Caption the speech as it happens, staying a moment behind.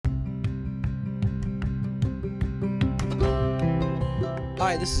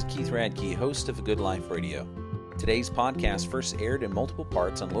Hi, this is Keith Radke, host of A Good Life Radio. Today's podcast first aired in multiple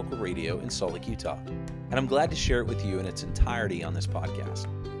parts on local radio in Salt Lake, Utah, and I'm glad to share it with you in its entirety on this podcast.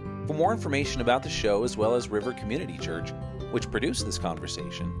 For more information about the show as well as River Community Church, which produced this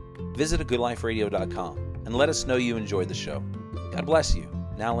conversation, visit agoodliferadio.com and let us know you enjoyed the show. God bless you.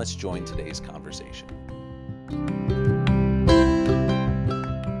 Now let's join today's conversation.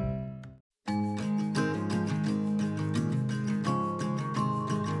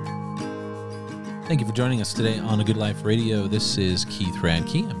 Thank you for joining us today on A Good Life Radio. This is Keith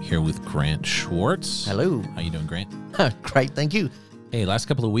Radke. I'm here with Grant Schwarz. Hello. How you doing, Grant? Great, thank you. Hey, last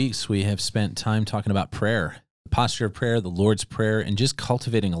couple of weeks we have spent time talking about prayer, the posture of prayer, the Lord's Prayer, and just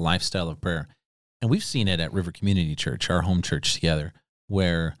cultivating a lifestyle of prayer. And we've seen it at River Community Church, our home church together,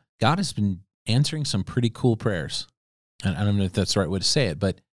 where God has been answering some pretty cool prayers. And I don't know if that's the right way to say it,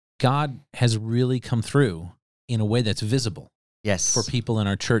 but God has really come through in a way that's visible. Yes. For people in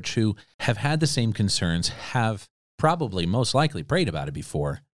our church who have had the same concerns, have probably most likely prayed about it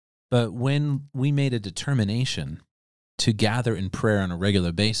before. But when we made a determination to gather in prayer on a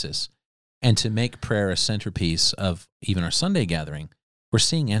regular basis and to make prayer a centerpiece of even our Sunday gathering, we're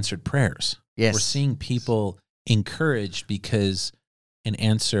seeing answered prayers. Yes. We're seeing people encouraged because an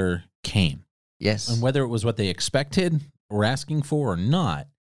answer came. Yes. And whether it was what they expected or asking for or not,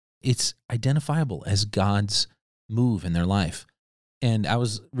 it's identifiable as God's move in their life. And I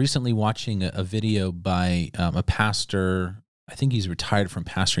was recently watching a video by a pastor. I think he's retired from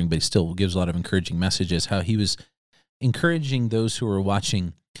pastoring, but he still gives a lot of encouraging messages, how he was encouraging those who are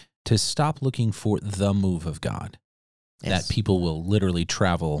watching to stop looking for the move of God, Yes. that people will literally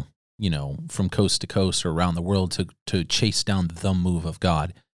travel, from coast to coast or around the world to chase down the move of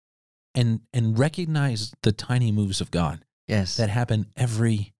God, and recognize the tiny moves of God Yes. that happen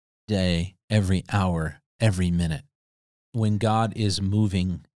every day, every hour, every minute. When God is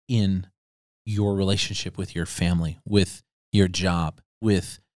moving in your relationship with your family, with your job,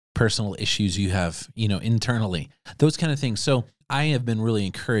 with personal issues you have, internally, those kind of things. So I have been really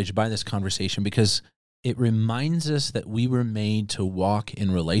encouraged by this conversation because it reminds us that we were made to walk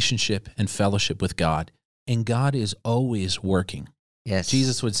in relationship and fellowship with God, and God is always working. Yes.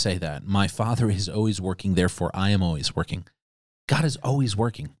 Jesus would say that. My Father is always working, therefore I am always working. God is always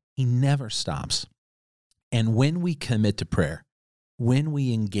working. He never stops. And when we commit to prayer, when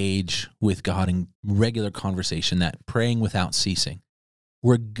we engage with God in regular conversation, that praying without ceasing,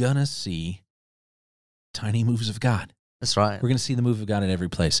 we're going to see tiny moves of God. That's right. We're going to see the move of God in every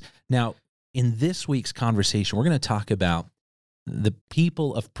place. Now, in this week's conversation, we're going to talk about the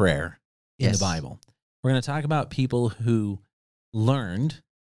people of prayer in Yes. the Bible. We're going to talk about people who learned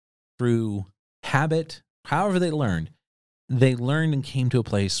through habit, however they learned and came to a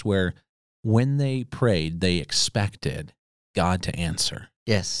place where when they prayed, they expected God to answer.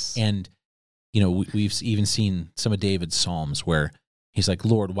 Yes. And, we've even seen some of David's Psalms where he's like,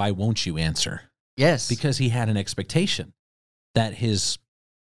 Lord, why won't you answer? Yes. Because he had an expectation that his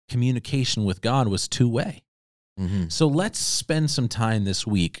communication with God was two-way. Mm-hmm. So let's spend some time this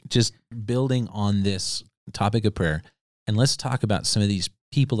week just building on this topic of prayer, and let's talk about some of these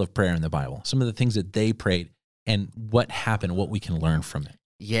people of prayer in the Bible, some of the things that they prayed and what happened, what we can learn from it.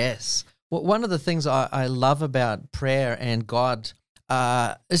 Yes. Well, one of the things I love about prayer and God,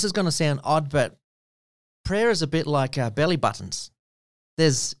 this is going to sound odd, but prayer is a bit like belly buttons.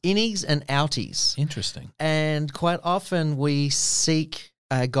 There's innies and outies. Interesting. And quite often we seek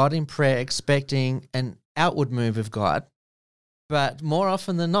God in prayer expecting an outward move of God, but more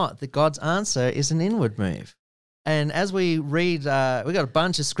often than not, that God's answer is an inward move. And as we read, we've got a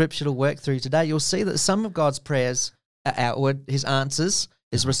bunch of scripture to work through today, you'll see that some of God's prayers are outward, his answers,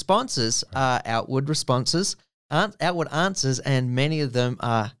 his responses are outward responses, outward answers, and many of them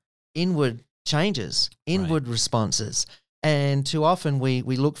are inward changes, inward responses. And too often we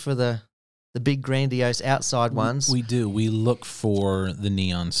look for the big grandiose outside ones. We do. We look for the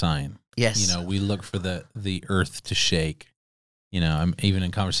neon sign. Yes. We look for the earth to shake. I'm even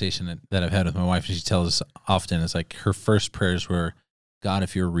in conversation that I've had with my wife, she tells us often, it's like her first prayers were, God,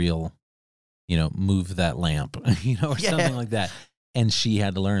 if you're real, move that lamp, or something like that. And she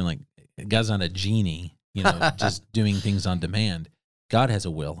had to learn, like, God's not a genie, just doing things on demand. God has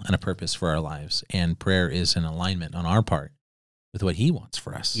a will and a purpose for our lives, and prayer is an alignment on our part with what he wants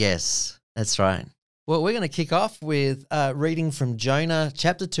for us. Yes, that's right. Well, we're going to kick off with reading from Jonah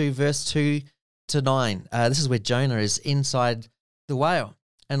chapter 2, verse 2 to 9. This is where Jonah is inside the whale,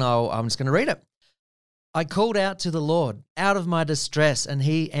 and I'm just going to read it. I called out to the Lord out of my distress, and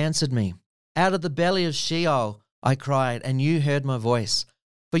he answered me. Out of the belly of Sheol I cried, and you heard my voice.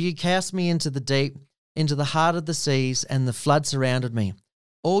 For you cast me into the deep, into the heart of the seas, and the flood surrounded me.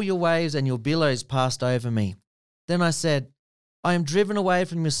 All your waves and your billows passed over me. Then I said, I am driven away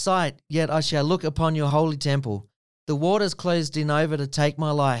from your sight, yet I shall look upon your holy temple. The waters closed in over to take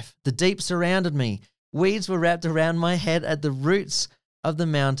my life. The deep surrounded me. Weeds were wrapped around my head at the roots of the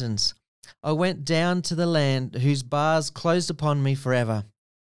mountains. I went down to the land whose bars closed upon me forever.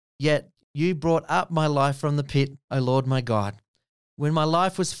 Yet you brought up my life from the pit, O Lord my God. When my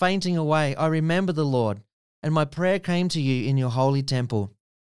life was fainting away, I remembered the Lord, and my prayer came to you in your holy temple.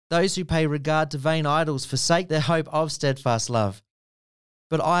 Those who pay regard to vain idols forsake their hope of steadfast love.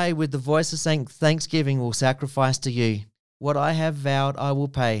 But I, with the voice of thanksgiving, will sacrifice to you. What I have vowed I will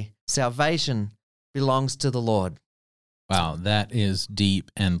pay. Salvation belongs to the Lord. Wow, that is deep,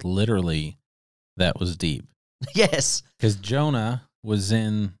 and literally, that was deep. Yes. Because Jonah was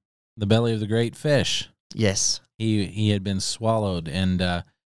in the belly of the great fish. Yes. He had been swallowed, and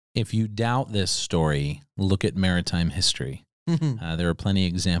if you doubt this story, look at maritime history. There are plenty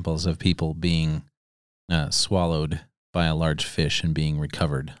of examples of people being swallowed by a large fish and being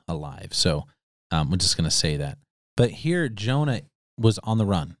recovered alive. So we're just going to say that. But here, Jonah was on the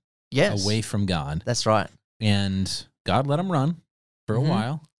run, Yes. away from God. That's right. And God let him run for a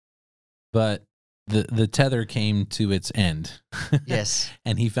while, but the tether came to its end. Yes.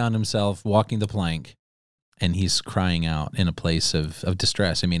 And he found himself walking the plank, and he's crying out in a place of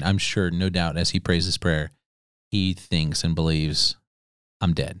distress. I mean, I'm sure, no doubt, as he prays this prayer, he thinks and believes,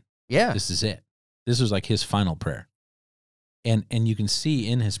 I'm dead. Yeah. This is it. This was like his final prayer. And you can see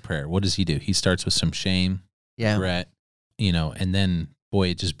in his prayer, what does he do? He starts with some shame, regret, and then, boy,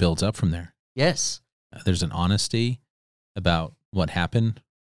 it just builds up from there. Yes. There's an honesty about what happened,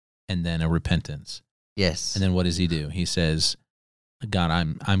 and then a repentance. Yes. And then what does he do? He says, God,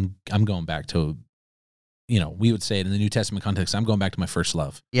 I'm going back to, we would say it in the New Testament context, I'm going back to my first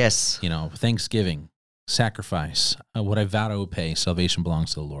love. Yes. Thanksgiving, sacrifice, what I vowed I would pay, salvation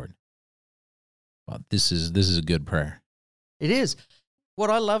belongs to the Lord. Well, this is a good prayer. It is. What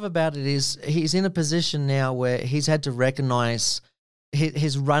I love about it is he's in a position now where he's had to recognize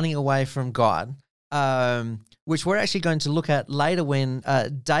his running away from God, which we're actually going to look at later when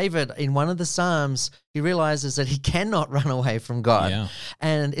David, in one of the Psalms, he realizes that he cannot run away from God. Yeah.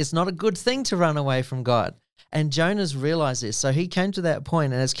 And it's not a good thing to run away from God. And Jonah's realized this. So he came to that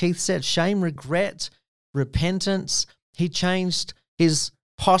point, and as Keith said, shame, regret, repentance, he changed his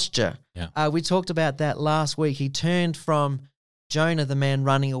posture. Yeah. We talked about that last week. He turned from Jonah, the man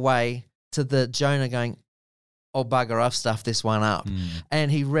running away, to the Jonah going, oh, bugger, I've stuffed this one up. And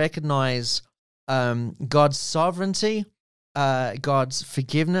he recognized God's sovereignty, God's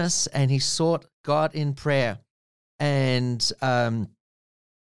forgiveness, and he sought God in prayer. And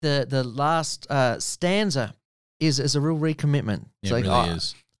the last stanza is a real recommitment. It really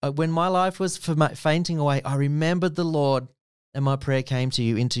is. When my life was fainting away, I remembered the Lord, and my prayer came to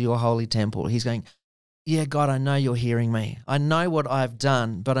you into your holy temple. He's going, yeah, God, I know you're hearing me. I know what I've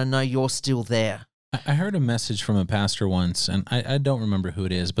done, but I know you're still there. I heard a message from a pastor once, and I don't remember who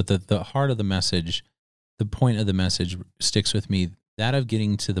it is, but the heart of the message, the point of the message sticks with me, that of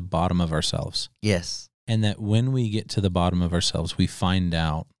getting to the bottom of ourselves. Yes. And that when we get to the bottom of ourselves, we find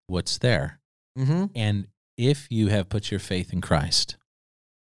out what's there. Mm-hmm. And if you have put your faith in Christ,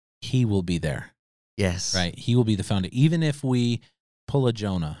 he will be there. Yes. Right? He will be the founder. Even if we pull a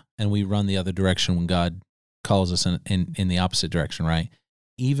Jonah and we run the other direction when God calls us in the opposite direction, right?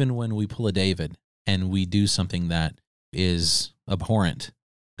 Even when we pull a David and we do something that is abhorrent,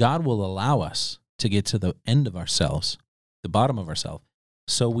 God will allow us to get to the end of ourselves, the bottom of ourselves,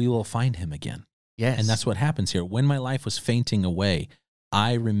 so we will find him again. Yes. And that's what happens here. When my life was fainting away,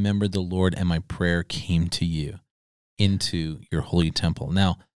 I remembered the Lord, and my prayer came to you into your holy temple.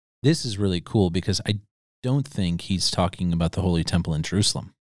 Now, this is really cool because I don't think he's talking about the holy temple in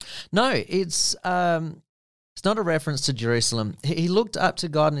Jerusalem. No, it's not a reference to Jerusalem. He looked up to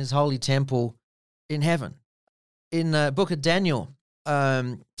God in his holy temple in heaven. In the book of Daniel,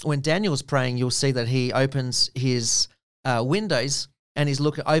 when Daniel's praying, you'll see that he opens his windows and he's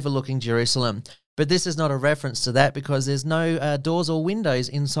overlooking Jerusalem. But this is not a reference to that because there's no doors or windows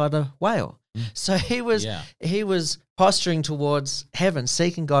inside a whale. So he was posturing towards heaven,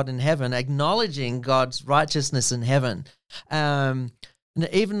 seeking God in heaven, acknowledging God's righteousness in heaven. And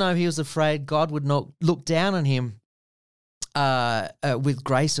even though he was afraid God would not look down on him with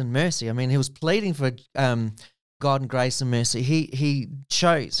grace and mercy, I mean, he was pleading for God and grace and mercy. He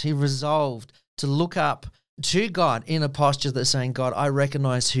resolved to look up to God in a posture that's saying, God, I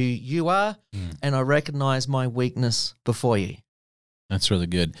recognize who you are and I recognize my weakness before you. That's really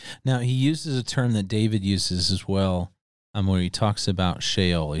good. Now, he uses a term that David uses as well, where he talks about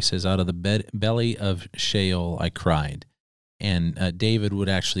Sheol. He says, out of the belly of Sheol I cried. And David would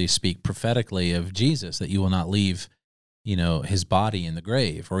actually speak prophetically of Jesus, that you will not leave, his body in the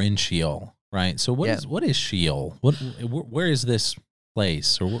grave or in Sheol, right? So what is Sheol? Where is this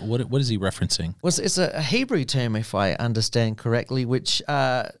place, or what is he referencing? Well, it's a Hebrew term, if I understand correctly, which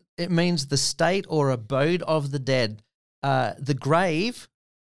it means the state or abode of the dead. The grave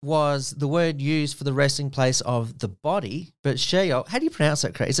was the word used for the resting place of the body, but Sheol, how do you pronounce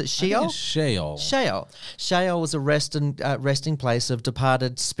that correct? Is it Sheol? Sheol. Sheol was a resting place of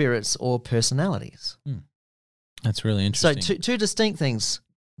departed spirits or personalities. That's really interesting. So two distinct things,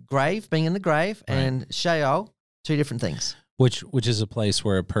 grave, being in the grave, Right. and Sheol, two different things. Which is a place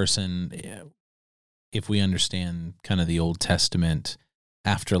where a person, if we understand kind of the Old Testament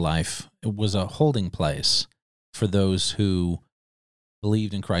afterlife, it was a holding place for those who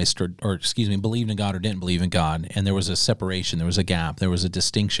believed in Christ or believed in God or didn't believe in God. And there was a separation, there was a gap, there was a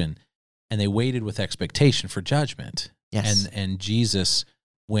distinction, and they waited with expectation for judgment. Yes. And Jesus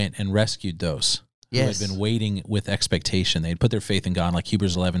went and rescued those who had been waiting with expectation. They had put their faith in God, like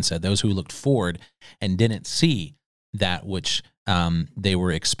Hebrews 11 said, those who looked forward and didn't see that which they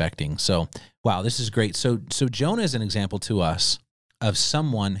were expecting. So, wow, this is great. So Jonah is an example to us of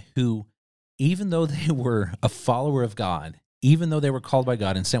someone who, even though they were a follower of God, even though they were called by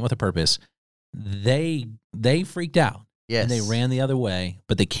God and sent with a purpose, they freaked out. Yes. And they ran the other way,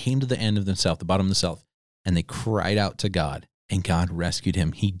 but they came to the end of themselves, the bottom of themselves, and they cried out to God, and God rescued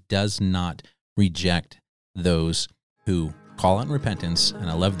him. He does not reject those who call out in repentance, and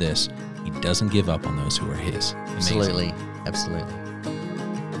I love this, he doesn't give up on those who are his. Amazing. Absolutely.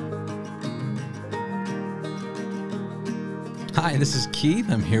 Hi, this is Keith.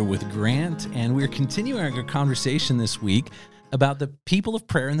 I'm here with Grant, and we're continuing our conversation this week about the people of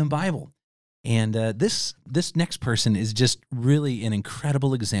prayer in the Bible. And this next person is just really an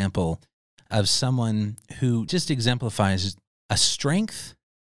incredible example of someone who just exemplifies a strength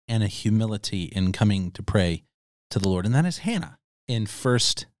and a humility in coming to pray to the Lord, and that is Hannah in 1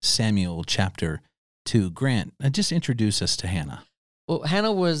 Samuel chapter 2. Grant, just introduce us to Hannah. Well,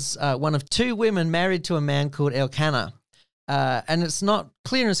 Hannah was one of two women married to a man called Elkanah. And it's not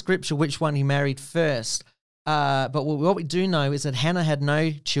clear in Scripture which one he married first. But what we do know is that Hannah had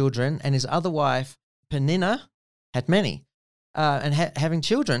no children, and his other wife, Peninnah, had many. And having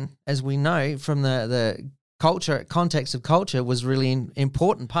children, as we know from the context of culture, was really an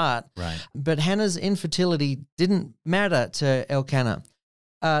important part. Right. But Hannah's infertility didn't matter to Elkanah.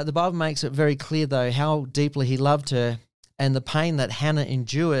 The Bible makes it very clear, though, how deeply he loved her and the pain that Hannah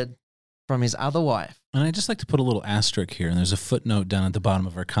endured from his other wife. And I'd just like to put a little asterisk here, and there's a footnote down at the bottom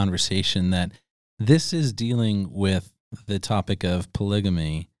of our conversation that this is dealing with the topic of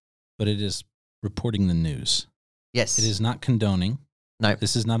polygamy, but it is reporting the news. Yes. It is not condoning. No.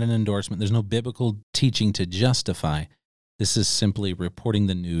 This is not an endorsement. There's no biblical teaching to justify. This is simply reporting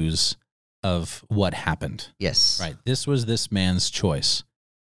the news of what happened. Yes. Right. This was this man's choice,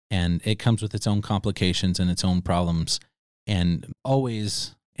 and it comes with its own complications and its own problems, and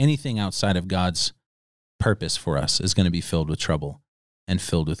always anything outside of God's purpose for us is going to be filled with trouble and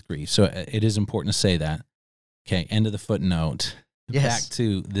filled with grief. So it is important to say that. Okay, end of the footnote. Yes. Back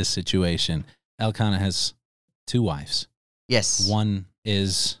to this situation. Elkanah has two wives. Yes. One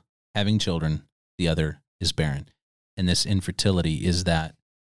is having children. The other is barren. And this infertility is that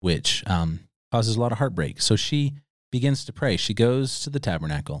which causes a lot of heartbreak. So she begins to pray. She goes to the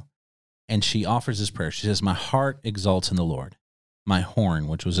tabernacle and she offers this prayer. She says, "My heart exalts in the Lord. My horn,"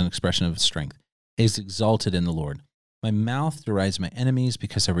 which was an expression of strength, "is exalted in the Lord. My mouth derides my enemies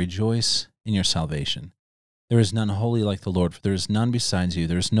because I rejoice in your salvation. There is none holy like the Lord, for there is none besides you.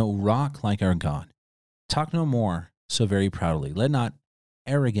 There is no rock like our God. Talk no more so very proudly. Let not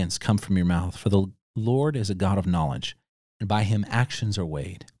arrogance come from your mouth, for the Lord is a God of knowledge, and by him actions are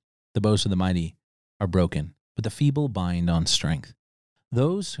weighed. The bows of the mighty are broken, but the feeble bind on strength.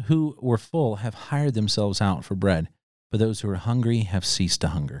 Those who were full have hired themselves out for bread, but those who are hungry have ceased to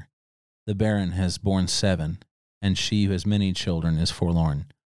hunger. The barren has borne 7, and she who has many children is forlorn.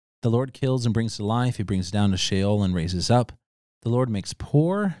 The Lord kills and brings to life. He brings down to Sheol and raises up. The Lord makes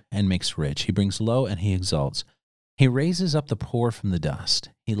poor and makes rich. He brings low and he exalts. He raises up the poor from the dust.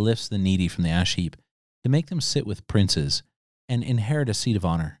 He lifts the needy from the ash heap to make them sit with princes and inherit a seat of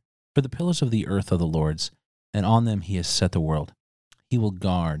honor. For the pillars of the earth are the Lord's, and on them he has set the world. He will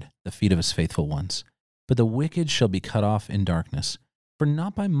guard the feet of his faithful ones. But the wicked shall be cut off in darkness, for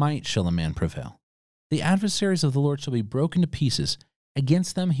not by might shall a man prevail. The adversaries of the Lord shall be broken to pieces.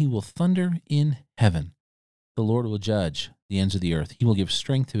 Against them he will thunder in heaven. The Lord will judge the ends of the earth. He will give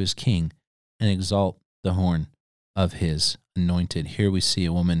strength to his king and exalt the horn of his anointed. Here we see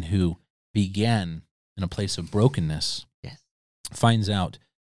a woman who began in a place of brokenness, Yes. finds out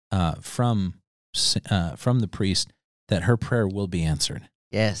from the priest that her prayer will be answered.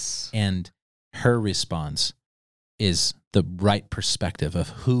 Yes. And her response is the right perspective of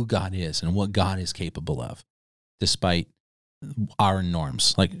who God is and what God is capable of, despite our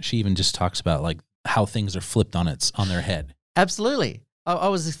norms. Like she even just talks about like how things are flipped on their head. Absolutely. I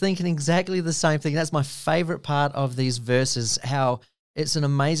was thinking exactly the same thing. That's my favorite part of these verses, how it's an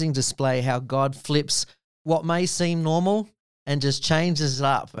amazing display, how God flips what may seem normal and just changes it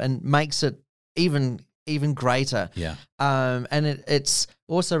up and makes it even greater. Yeah. And it's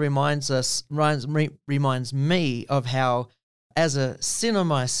also reminds me of how, as a sinner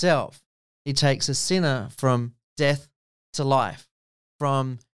myself, he takes a sinner from death to life,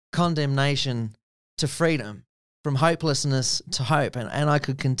 from condemnation to freedom, from hopelessness to hope, and I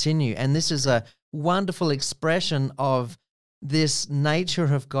could continue. And this is a wonderful expression of this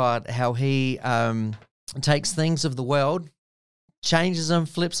nature of God, how he takes things of the world, changes them,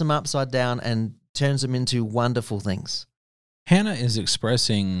 flips them upside down, and turns them into wonderful things. Hannah is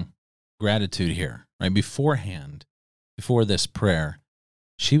expressing gratitude here, right? Beforehand, before this prayer,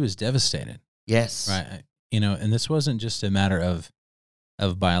 she was devastated. Yes. Right. And this wasn't just a matter of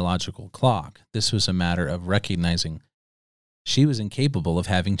biological clock. This was a matter of recognizing she was incapable of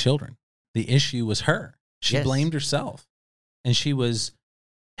having children. The issue was her. She Yes. blamed herself. And she was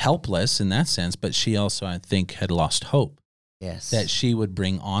helpless in that sense, but she also, I think, had lost hope. Yes. That she would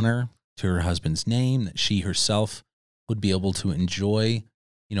bring honor to her husband's name, that she herself would be able to enjoy,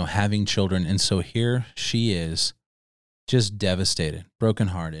 having children. And so here she is, just devastated,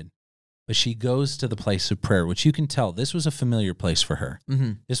 brokenhearted. But she goes to the place of prayer, which you can tell this was a familiar place for her.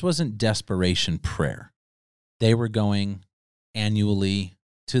 Mm-hmm. This wasn't desperation prayer. They were going annually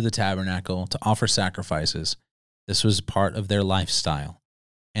to the tabernacle to offer sacrifices. This was part of their lifestyle.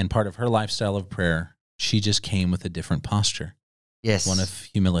 And part of her lifestyle of prayer, she just came with a different posture. Yes. One of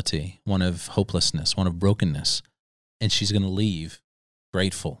humility, one of hopelessness, one of brokenness. And she's going to leave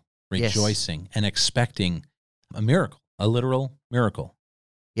grateful, rejoicing, and expecting a miracle, a literal miracle.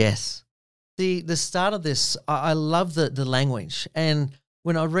 Yes. The start of this, I love the language. And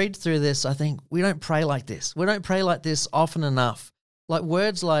when I read through this, I think we don't pray like this. We don't pray like this often enough. Like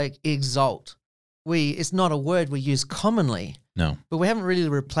words like exalt. It's not a word we use commonly. No. But we haven't really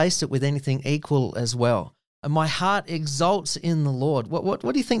replaced it with anything equal as well. And my heart exalts in the Lord. What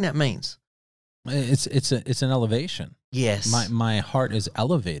do you think that means? It's an elevation. Yes. My heart is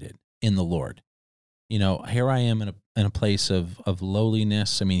elevated in the Lord. Here I am in a place of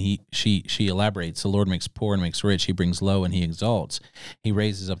lowliness. I mean, she elaborates. The Lord makes poor and makes rich. He brings low and he exalts. He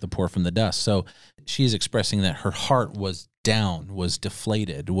raises up the poor from the dust. So she's expressing that her heart was down, was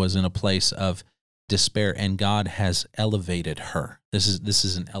deflated, was in a place of despair, and God has elevated her. This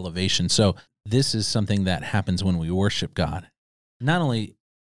is an elevation. So this is something that happens when we worship God. Not only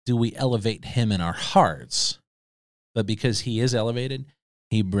do we elevate him in our hearts, but because he is elevated,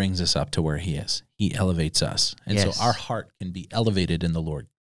 he brings us up to where he is. He elevates us. And Yes. so our heart can be elevated in the Lord,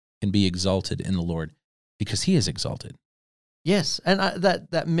 can be exalted in the Lord because he is exalted. Yes, and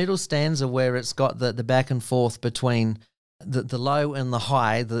that middle stanza where it's got the back and forth between the low and the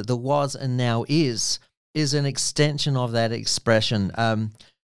high, the was and now is an extension of that expression.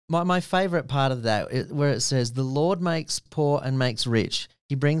 My favorite part of that, where it says, the Lord makes poor and makes rich.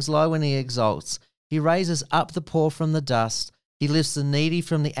 He brings low and he exalts. He raises up the poor from the dust. He lifts the needy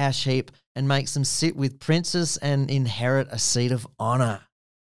from the ash heap and makes them sit with princes and inherit a seat of honor.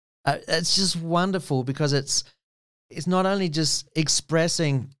 It's just wonderful because it's not only just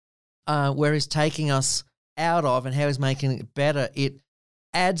expressing where he's taking us out of and how he's making it better, it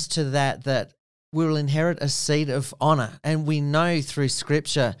adds to that we will inherit a seat of honor. And we know through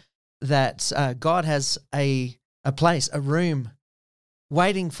Scripture that God has a place, a room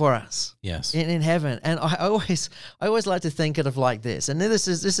waiting for us. Yes. In heaven. And I always like to think of it like this. And this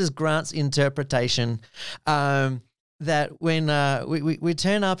is Grant's interpretation, that when we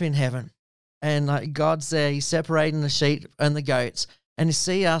turn up in heaven and God's there, he's separating the sheep and the goats, and you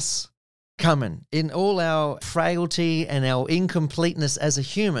see us coming in all our frailty and our incompleteness as a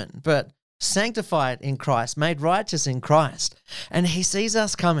human, but sanctified in Christ, made righteous in Christ. And he sees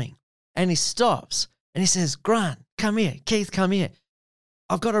us coming and he stops and he says, Grant, come here. Keith, come here.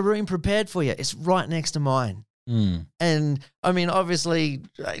 I've got a room prepared for you. It's right next to mine. Mm. And I mean, obviously,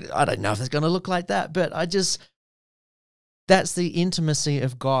 I don't know if it's going to look like that, but that's the intimacy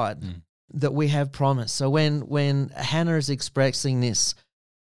of God that we have promised. So when Hannah is expressing this,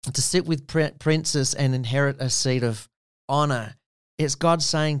 to sit with princes and inherit a seat of honor, it's God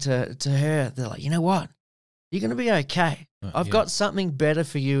saying to her, they're like, you know what? You're going to be okay. I've got something better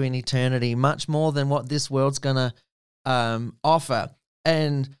for you in eternity, much more than what this world's going to offer.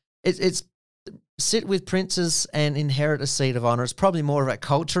 And it's sit with princes and inherit a seat of honor. It's probably more of a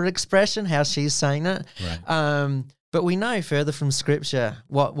cultural expression, how she's saying it. Right. But we know further from Scripture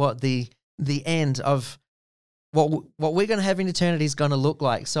what the end of what we're going to have in eternity is going to look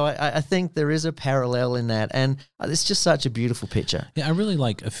like. So I think there is a parallel in that, and it's just such a beautiful picture. Yeah, I really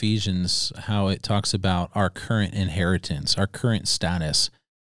like Ephesians, how it talks about our current inheritance, our current status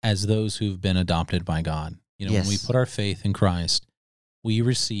as those who've been adopted by God. You know, Yes. when we put our faith in Christ, we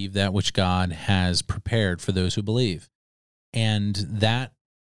receive that which God has prepared for those who believe. And that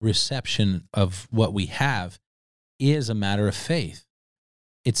reception of what we have is a matter of faith.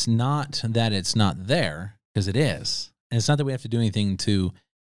 It's not that it's not there, because it is. And it's not that we have to do anything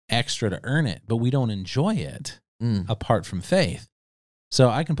extra to earn it, but we don't enjoy it apart from faith. So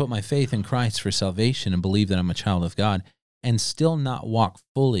I can put my faith in Christ for salvation and believe that I'm a child of God and still not walk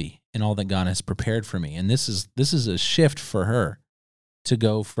fully in all that God has prepared for me. And this is a shift for her to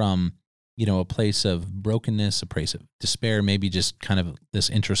go from, a place of brokenness, a place of despair, maybe just kind of this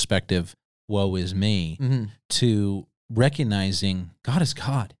introspective woe is me, to recognizing God is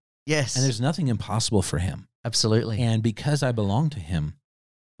God. Yes. And there's nothing impossible for him. Absolutely. And because I belong to him,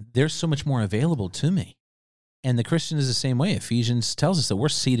 there's so much more available to me. And the Christian is the same way. Ephesians tells us that we're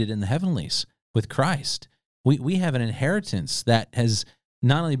seated in the heavenlies with Christ. We have an inheritance that has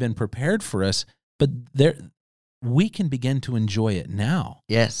not only been prepared for us, but we can begin to enjoy it now.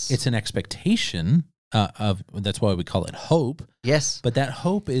 Yes. It's an expectation that's why we call it hope. Yes. But that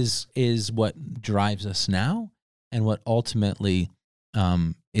hope is what drives us now, and what ultimately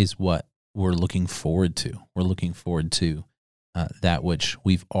is what we're looking forward to. We're looking forward to that which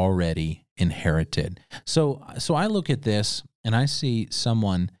we've already inherited. So I look at this and I see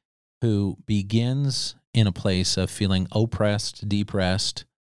someone who begins in a place of feeling oppressed, depressed,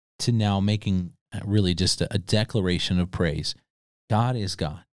 to now making really just a declaration of praise. God is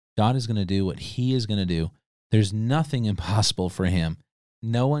God. God is going to do what he is going to do. There's nothing impossible for him.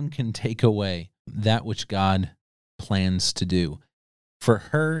 No one can take away that which God plans to do. For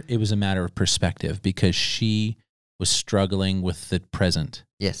her, it was a matter of perspective because she was struggling with the present.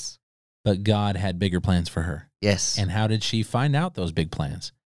 Yes. But God had bigger plans for her. Yes. And how did she find out those big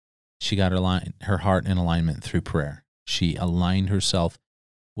plans? She got her heart in alignment through prayer. She aligned herself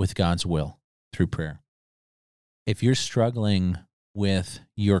with God's will through prayer. If you're struggling with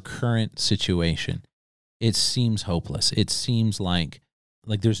your current situation, it seems hopeless. It seems like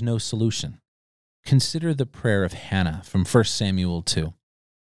there's no solution. Consider the prayer of Hannah from 1 Samuel 2,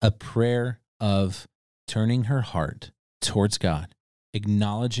 a prayer of turning her heart towards God,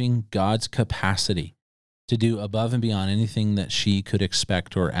 acknowledging God's capacity to do above and beyond anything that she could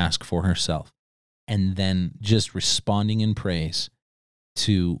expect or ask for herself, and then just responding in praise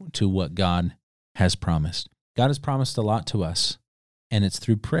to what God has promised. God has promised a lot to us, and it's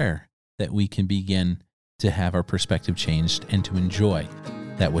through prayer that we can begin to have our perspective changed and to enjoy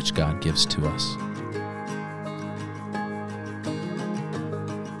that which God gives to us.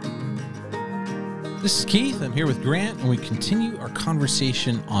 This is Keith. I'm here with Grant, and we continue our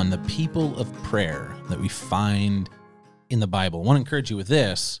conversation on the people of prayer that we find in the Bible. I want to encourage you with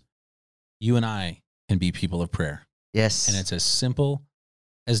this. You and I can be people of prayer. Yes. And it's as simple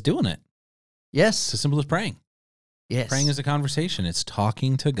as doing it. Yes. It's as simple as praying. Yes. Praying is a conversation. It's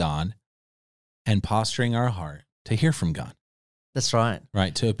talking to God and posturing our heart to hear from God. That's right.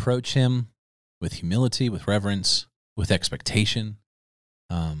 Right? To approach him with humility, with reverence, with expectation,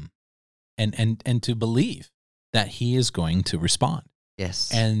 and to believe that he is going to respond.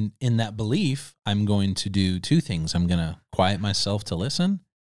 Yes. And in that belief, I'm going to do two things. I'm going to quiet myself to listen,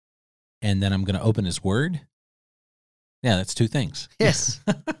 and then I'm going to open his word. Yeah, that's two things. Yes.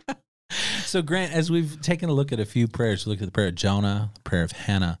 So, Grant, as we've taken a look at a few prayers, we looked at the prayer of Jonah, the prayer of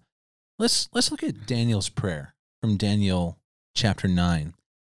Hannah. Let's look at Daniel's prayer from Daniel chapter 9.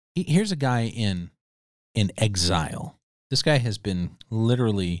 Here's a guy in exile. This guy has been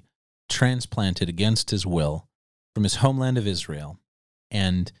literally transplanted against his will from his homeland of Israel,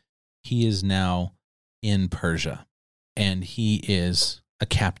 and he is now in Persia, and he is a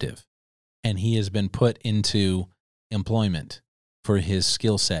captive, and he has been put into employment for his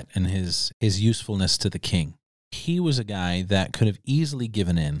skill set and his usefulness to the king. He was a guy that could have easily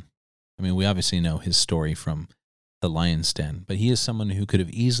given in. I mean, we obviously know his story from the lion's den, but he is someone who could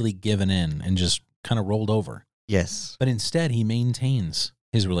have easily given in and just kind of rolled over. Yes. But instead, he maintains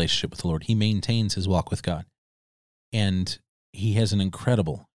his relationship with the Lord. He maintains his walk with God. And he has an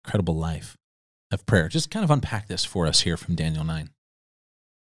incredible, incredible life of prayer. Just kind of unpack this for us here from Daniel 9.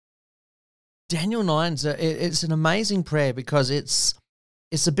 Daniel 9, it's an amazing prayer because it's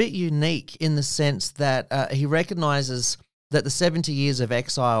it's a bit unique in the sense that he recognizes that the 70 years of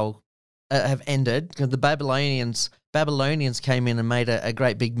exile have ended because the Babylonians came in and made a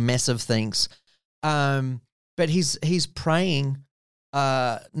great big mess of things. But he's praying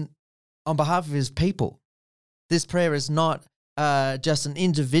on behalf of his people. This prayer is not just an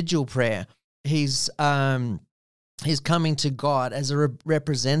individual prayer. He's coming to God as a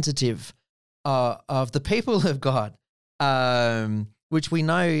representative of the people of God, which we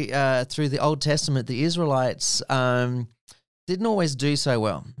know through the Old Testament, the Israelites didn't always do so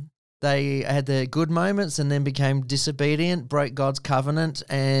well. They had their good moments and then became disobedient, broke God's covenant,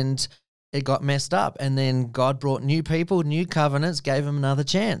 and it got messed up. And then God brought new people, new covenants, gave them another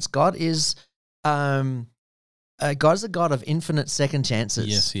chance. God is a God of infinite second chances.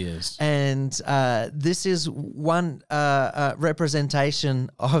 Yes, he is. And this is one representation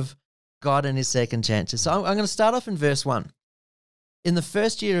of God and his second chances. So I'm going to start off in verse 1. In the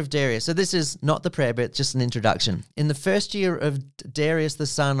first year of Darius, so this is not the prayer, but just an introduction. In the first year of Darius, the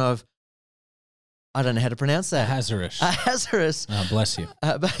son of, I don't know how to pronounce that. Ahasuerus. Oh, bless you.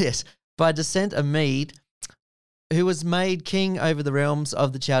 But yes, by descent a Mede, who was made king over the realms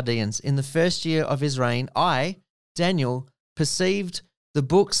of the Chaldeans. In the first year of his reign, I, Daniel, perceived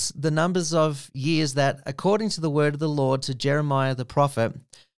the numbers of years that, according to the word of the Lord to Jeremiah the prophet,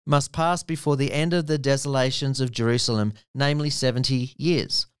 must pass before the end of the desolations of Jerusalem, namely 70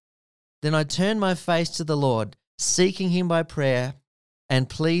 years. Then I turned my face to the Lord, seeking him by prayer and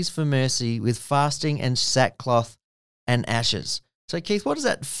pleas for mercy with fasting and sackcloth and ashes. So, Keith, what does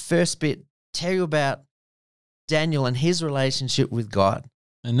that first bit tell you about Daniel and his relationship with God?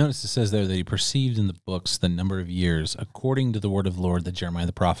 And notice it says there that he perceived in the books the number of years, according to the word of the Lord that Jeremiah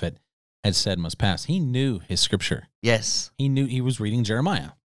the prophet had said must pass. He knew his scripture. Yes. He knew he was reading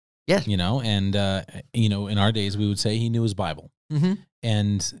Jeremiah. Yes. In our days we would say he knew his Bible. Mm-hmm.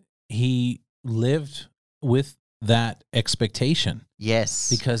 And he lived with that expectation. Yes.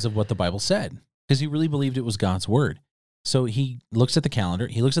 Because of what the Bible said. Because he really believed it was God's word. So he looks at the calendar,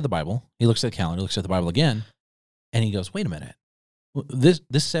 he looks at the Bible, he looks at the calendar, looks at the Bible again, and he goes, wait a minute. This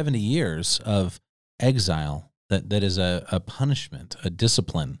 70 years of exile, that is a punishment, a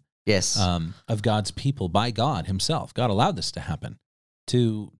discipline yes. Of God's people by God himself. God allowed this to happen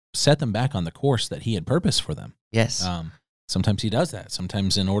to set them back on the course that he had purposed for them. Yes. Sometimes he does that.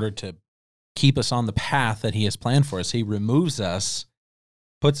 Sometimes in order to keep us on the path that he has planned for us, he removes us,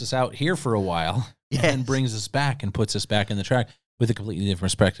 puts us out here for a while, yes. and brings us back and puts us back in the track with a completely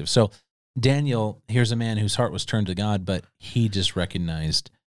different perspective. So Daniel, here's a man whose heart was turned to God, but he just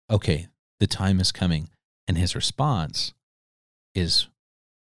recognized, okay, the time is coming. And his response is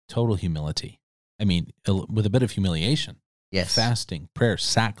total humility. I mean, with a bit of humiliation. Yes. Fasting, prayer,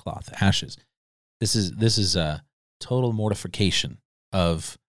 sackcloth, ashes. This is a total mortification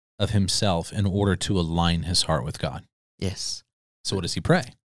of himself in order to align his heart with God. Yes. So what does he pray?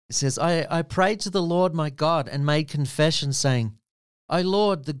 It says, I prayed to the Lord my God and made confession, saying, O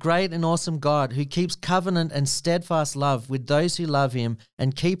Lord, the great and awesome God, who keeps covenant and steadfast love with those who love him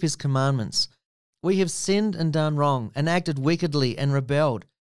and keep his commandments. We have sinned and done wrong and acted wickedly and rebelled,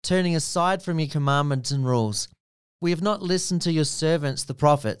 turning aside from your commandments and rules. We have not listened to your servants, the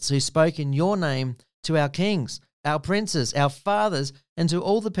prophets, who spoke in your name to our kings, our princes, our fathers, and to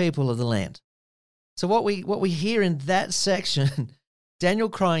all the people of the land. So what we hear in that section, Daniel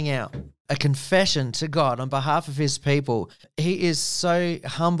crying out a confession to God on behalf of his people. He is so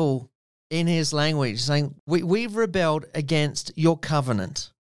humble in his language, saying, we've rebelled against your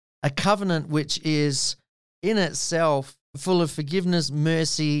covenant, a covenant which is in itself full of forgiveness,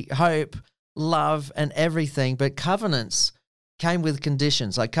 mercy, hope, love, and everything. But covenants came with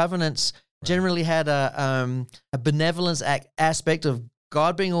conditions. Like covenants generally had a benevolence aspect of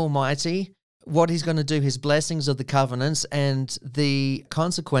God being almighty, what he's going to do, his blessings of the covenants, and the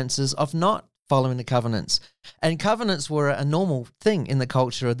consequences of not following the covenants. And covenants were a normal thing in the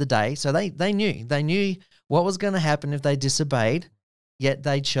culture of the day, so they knew what was going to happen if they disobeyed, yet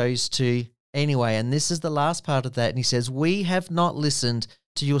they chose to anyway. And this is the last part of that, and he says, we have not listened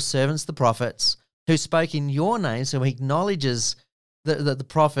to your servants the prophets, who spoke in your name, so he acknowledges the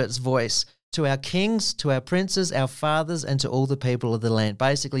prophet's voice, to our kings, to our princes, our fathers, and to all the people of the land,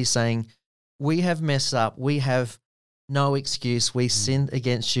 basically saying, we have messed up. We have no excuse. We sinned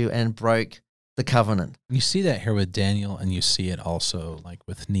against you and broke the covenant. You see that here with Daniel, and you see it also like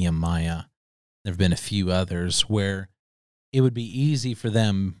with Nehemiah. There have been a few others where it would be easy for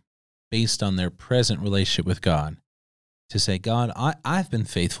them, based on their present relationship with God, to say, God, I've been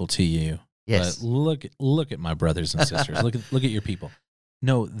faithful to you. Yes. But look at my brothers and sisters. look at your people.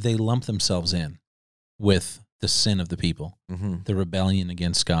 No, they lump themselves in with the sin of the people, Mm-hmm. the rebellion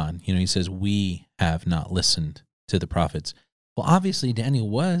against God. You know, he says, we have not listened to the prophets. Well, obviously Daniel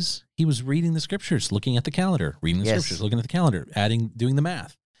he was reading the scriptures, looking at the calendar, reading the Yes. scriptures, looking at the calendar, doing the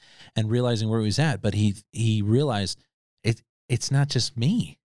math and realizing where he was at. But he realized it's not just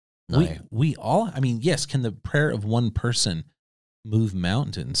me. No. We all, I mean, yes, can the prayer of one person move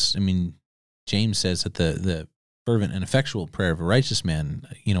mountains? I mean, James says that the fervent and effectual prayer of a righteous man,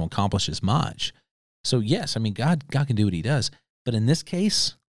 you know, accomplishes much. So yes, I mean, God can do what he does. But in this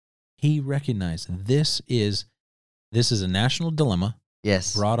case, he recognized this is a national dilemma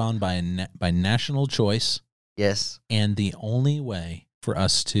Yes. brought on by national choice. Yes. And the only way for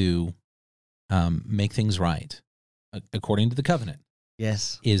us to make things right, according to the covenant,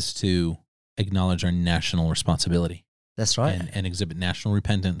 Yes. is to acknowledge our national responsibility. That's right. And exhibit national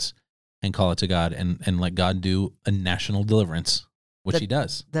repentance and call it to God and let God do a national deliverance, which he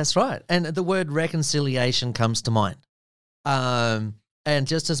does. That's right. And the word reconciliation comes to mind. And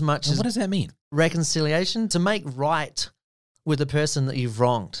just as much And as what does that mean? reconciliation, to make right with the person that you've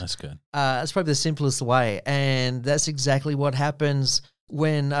wronged. That's good. That's probably the simplest way. And that's exactly what happens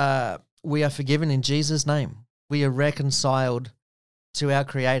when we are forgiven in Jesus' name. We are reconciled to our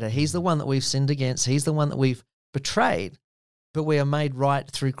Creator. He's the one that we've sinned against. He's the one that we've betrayed, but we are made right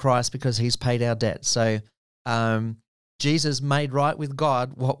through Christ because he's paid our debt. So Jesus made right with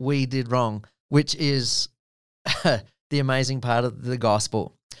God what we did wrong, which is the amazing part of the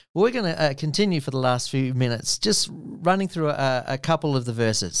gospel. Well, we're going to continue for the last few minutes, just running through a couple of the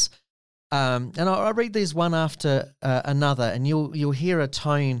verses. And I'll read these one after another, and you'll hear a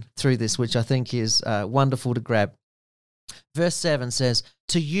tone through this, which I think is wonderful to grab. Verse 7 says,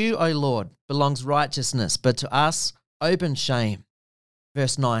 "To you, O Lord, belongs righteousness, but to us open shame."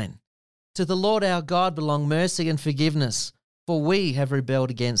 Verse 9, "To the Lord our God belong mercy and forgiveness, for we have rebelled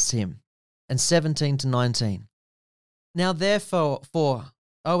against him." And 17 to 19, "Now therefore,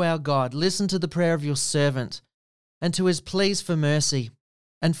 O our God, listen to the prayer of your servant and to his pleas for mercy.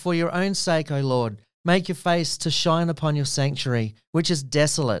 And for your own sake, O Lord, make your face to shine upon your sanctuary, which is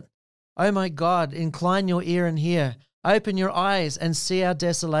desolate. O my God, incline your ear and hear. Open your eyes and see our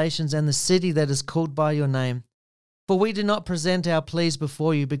desolations and the city that is called by your name. For we do not present our pleas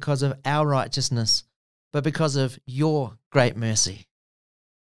before you because of our righteousness, but because of your great mercy."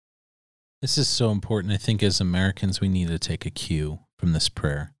 This is so important. I think as Americans, we need to take a cue from this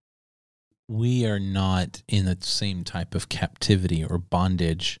prayer. We are not in the same type of captivity or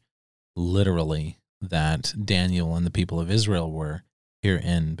bondage, literally, that Daniel and the people of Israel were here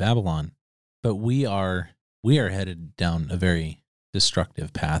in Babylon. But we are headed down a very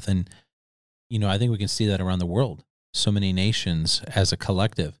destructive path. And, you know, I think we can see that around the world. So many nations as a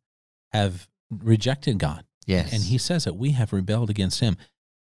collective have rejected God. Yes. And he says that we have rebelled against him.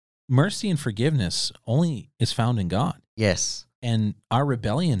 Mercy and forgiveness only is found in God. Yes. And our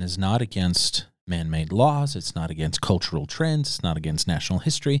rebellion is not against man-made laws. It's not against cultural trends. It's not against national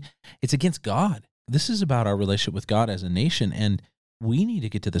history. It's against God. This is about our relationship with God as a nation, and we need to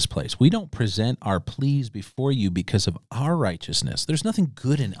get to this place. We don't present our pleas before you because of our righteousness. There's nothing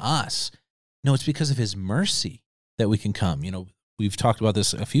good in us. No, it's because of his mercy that we can come. You know, we've talked about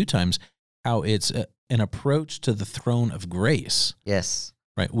this a few times, how it's an approach to the throne of grace. Yes.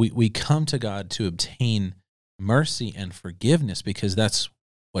 Right? We come to God to obtain mercy and forgiveness because that's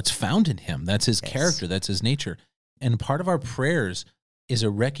what's found in him. That's his character. That's his nature. And part of our prayers is a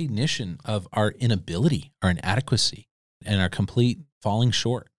recognition of our inability, our inadequacy, and our complete falling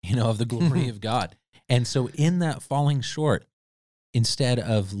short, you know, of the glory of God. And so in that falling short, instead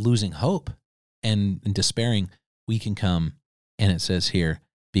of losing hope and despairing, we can come, and it says here,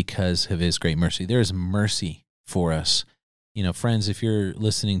 because of his great mercy. There is mercy for us. You know, friends, if you're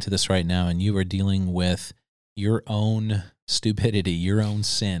listening to this right now and you are dealing with your own stupidity, your own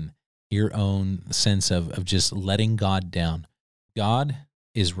sin, your own sense of just letting God down, God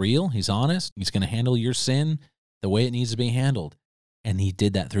is real. He's honest. He's going to handle your sin the way it needs to be handled. And he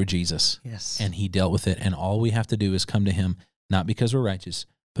did that through Jesus. Yes. And he dealt with it. And all we have to do is come to him, not because we're righteous,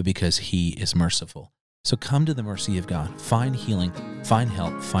 but because he is merciful. So come to the mercy of God. Find healing, find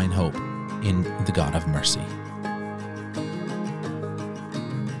help, find hope in the God of mercy.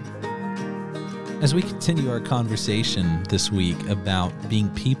 As we continue our conversation this week about being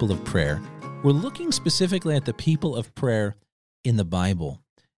people of prayer, we're looking specifically at the people of prayer in the Bible.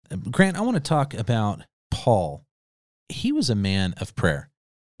 Grant, I want to talk about Paul. He was a man of prayer.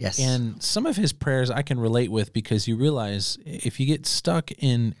 Yes. And some of his prayers I can relate with because you realize if you get stuck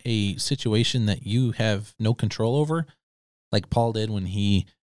in a situation that you have no control over, like Paul did when he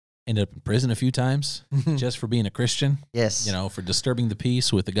ended up in prison a few times just for being a Christian. Yes. You know, for disturbing the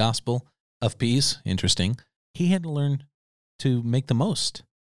peace with the gospel of peace. Interesting. he had to learn to make the most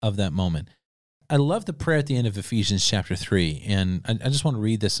of that moment. I love the prayer at the end of Ephesians chapter 3, and I just want to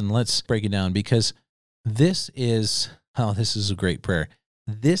read this, and let's break it down, because this is a great prayer.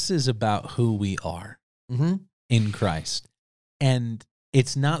 This is about who we are in Christ. And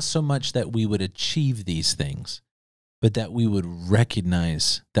it's not so much that we would achieve these things, but that we would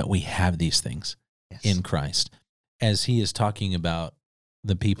recognize that we have these things in Christ. As he is talking about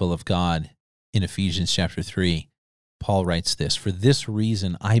the people of God in Ephesians chapter 3, Paul writes this: "For this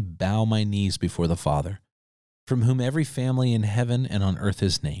reason I bow my knees before the Father, from whom every family in heaven and on earth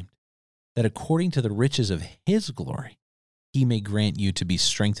is named, that according to the riches of his glory, he may grant you to be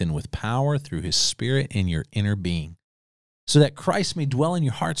strengthened with power through his Spirit in your inner being, so that Christ may dwell in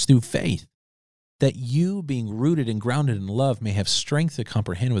your hearts through faith, that you, being rooted and grounded in love, may have strength to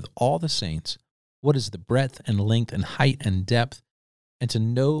comprehend with all the saints what is the breadth and length and height and depth, and to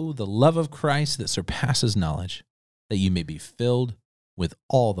know the love of Christ that surpasses knowledge, that you may be filled with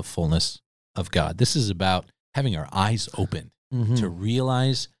all the fullness of God." This is about having our eyes open to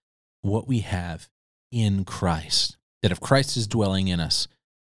realize what we have in Christ, that if Christ is dwelling in us,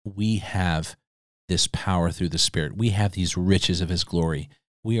 we have this power through the Spirit. We have these riches of his glory.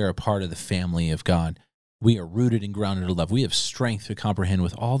 We are a part of the family of God. We are rooted and grounded in love. We have strength to comprehend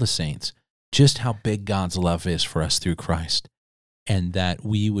with all the saints just how big God's love is for us through Christ, and that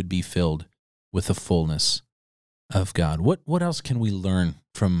we would be filled with the fullness of God. What else can we learn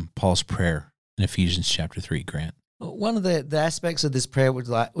from Paul's prayer in Ephesians chapter 3, Grant? One of the aspects of this prayer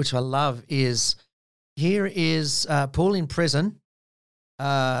which I love is, here is Paul in prison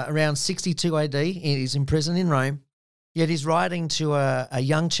around 62 AD. He's in prison in Rome, yet he's writing to a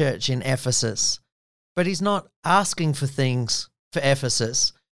young church in Ephesus. But he's not asking for things for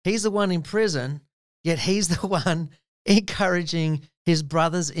Ephesus. He's the one in prison, yet he's the one encouraging his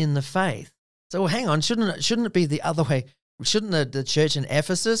brothers in the faith. So, well, hang on, shouldn't it be the other way? Shouldn't the church in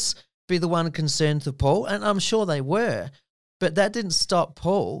Ephesus be the one concerned to Paul? And I'm sure they were, but that didn't stop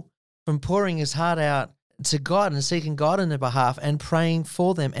Paul from pouring his heart out to God and seeking God on their behalf and praying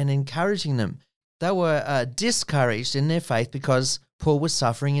for them and encouraging them. They were discouraged in their faith because Paul was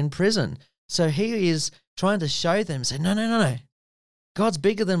suffering in prison. So he is trying to show them, say, no. God's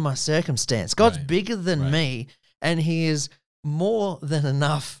bigger than my circumstance. God's bigger than me, and he is more than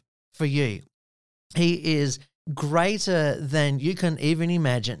enough for you. He is greater than you can even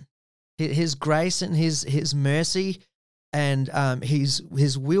imagine. His grace and his mercy and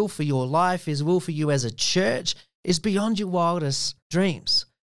his will for your life, his will for you as a church is beyond your wildest dreams.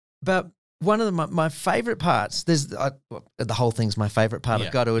 But one of my favorite parts, the whole thing's my favorite part,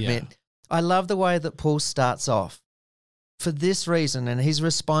 I've got to admit. I love the way that Paul starts off. For this reason, and he's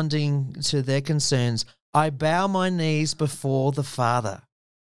responding to their concerns, I bow my knees before the Father.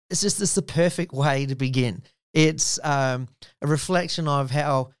 It's the perfect way to begin. It's a reflection of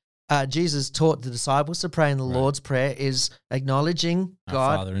how Jesus taught the disciples to pray in the Lord's Prayer, is acknowledging Our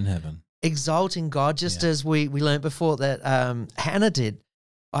God, Father in heaven, exalting God, just as we learned before that Hannah did.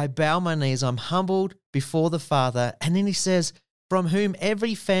 I bow my knees, I'm humbled before the Father. And then he says, from whom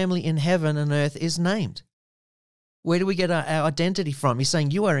every family in heaven and earth is named. Where do we get our identity from? He's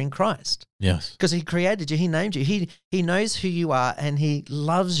saying you are in Christ. Yes. Because he created you. He named you. He knows who you are, and he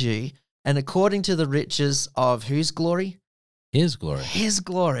loves you. And according to the riches of whose glory? His glory. His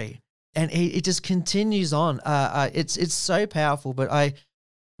glory. And it just continues on. It's so powerful. But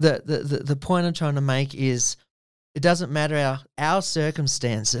the point I'm trying to make is it doesn't matter our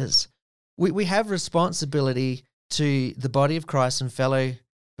circumstances. We have responsibility to the body of Christ and fellow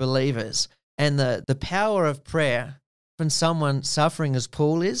believers. And the power of prayer from someone suffering as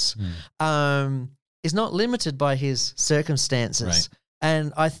Paul is not limited by his circumstances. Right.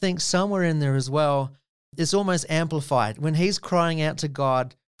 And I think somewhere in there as well, it's almost amplified. When he's crying out to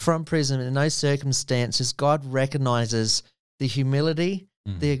God from prison in those circumstances, God recognizes the humility,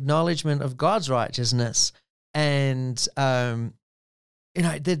 the acknowledgement of God's righteousness. And,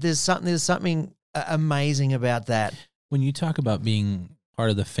 there's something amazing about that. When you talk about being part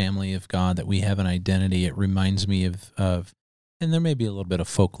of the family of God, that we have an identity, it reminds me of, and there may be a little bit of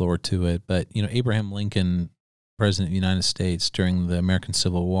folklore to it, but, Abraham Lincoln, President of the United States during the American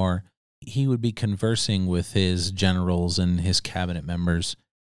Civil War, he would be conversing with his generals and his cabinet members,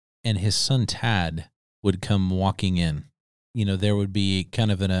 and his son Tad would come walking in. There would be kind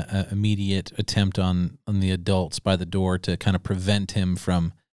of an immediate attempt on the adults by the door to kind of prevent him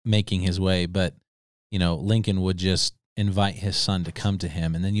from making his way, but, Lincoln would just invite his son to come to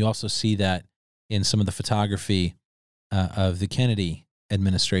him. And then you also see that in some of the photography of the Kennedy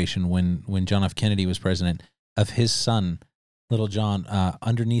administration when John F. Kennedy was president, of his son, little John,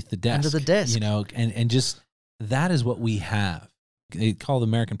 underneath the desk. Under the desk. And just That is what we have. They call the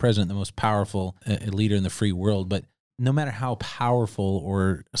American president the most powerful leader in the free world, but no matter how powerful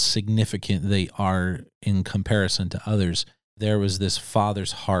or significant they are in comparison to others, there was this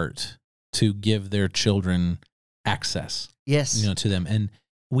father's heart to give their children access, Yes. to them. And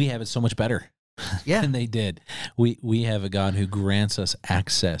we have it so much better than they did. We have a God who grants us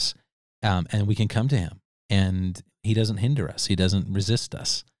access, and we can come to him, and he doesn't hinder us. He doesn't resist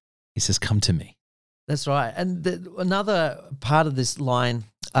us. He says, come to me. That's right. And another part of this line,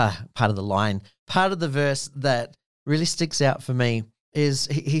 part of the verse that really sticks out for me is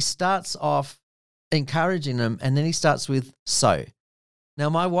he starts off encouraging them, and then he starts with so. Now,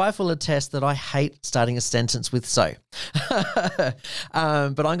 my wife will attest that I hate starting a sentence with so. But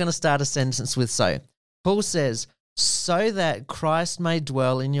I'm going to start a sentence with so. Paul says, so that Christ may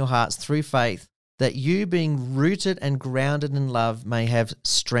dwell in your hearts through faith, that you being rooted and grounded in love may have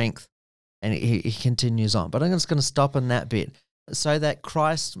strength. And he continues on. But I'm just going to stop on that bit. So that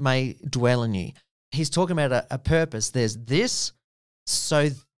Christ may dwell in you. He's talking about a purpose. There's this, so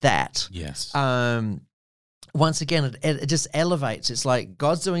that. Yes. Once again, it just elevates. It's like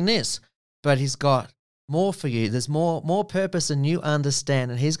God's doing this, but he's got more for you. There's more purpose than you understand,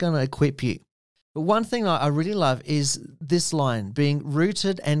 and he's going to equip you. But one thing I really love is this line, being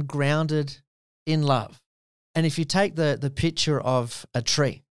rooted and grounded in love. And if you take the picture of a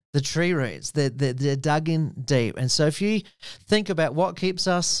tree, the tree roots, they're dug in deep. And so if you think about what keeps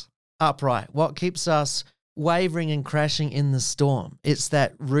us upright, what keeps us wavering and crashing in the storm, it's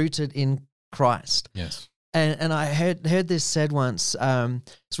that rooted in Christ. Yes. And I heard this said once.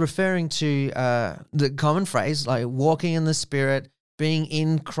 It's referring to the common phrase like walking in the Spirit, being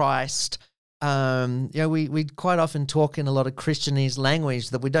in Christ. We quite often talk in a lot of Christianese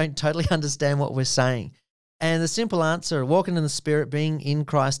language that we don't totally understand what we're saying. And the simple answer, walking in the Spirit, being in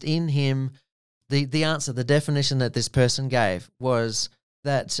Christ, in Him, the answer, the definition that this person gave was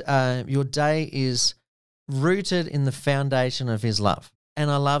that your day is rooted in the foundation of His love. And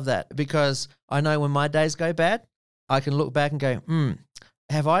I love that because I know when my days go bad, I can look back and go,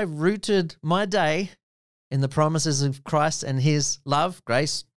 have I rooted my day in the promises of Christ and His love,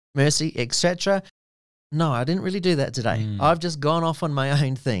 grace, mercy, etc.? No, I didn't really do that today. I've just gone off on my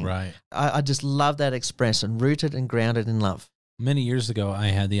own thing. Right. I just love that expression, rooted and grounded in love. Many years ago, I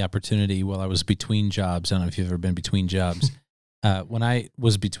had the opportunity while I was between jobs. I don't know if you've ever been between jobs. When I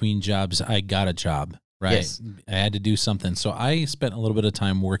was between jobs, I got a job. Right. Yes. I had to do something. So I spent a little bit of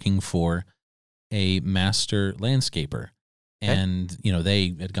time working for a master landscaper. Okay. And,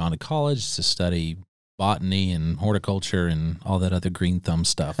 they had gone to college to study botany and horticulture and all that other green thumb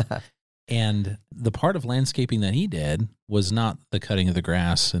stuff. And the part of landscaping that he did was not the cutting of the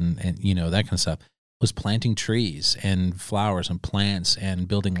grass and that kind of stuff. It was planting trees and flowers and plants and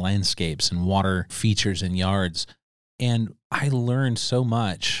building landscapes and water features in yards. And I learned so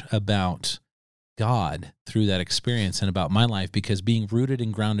much about God through that experience and about my life, because being rooted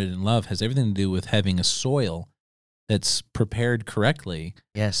and grounded in love has everything to do with having a soil that's prepared correctly.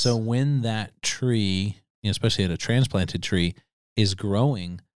 Yes. So when that tree, especially a transplanted tree, is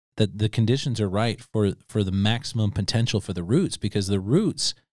growing, that the conditions are right for the maximum potential for the roots, because the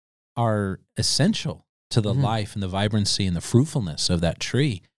roots are essential to the life and the vibrancy and the fruitfulness of that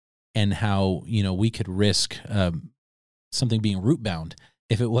tree, and how, we could risk something being root bound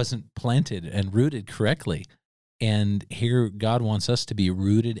if it wasn't planted and rooted correctly. And here God wants us to be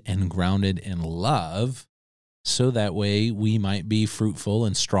rooted and grounded in love, so that way we might be fruitful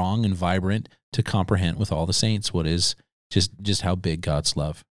and strong and vibrant to comprehend with all the saints what is just how big God's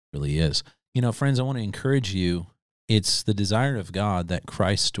love really is. Friends, I want to encourage you. It's the desire of God that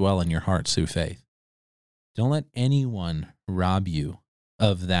Christ dwell in your hearts through faith. Don't let anyone rob you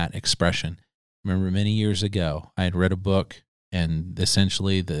of that expression. Remember, many years ago, I had read a book, and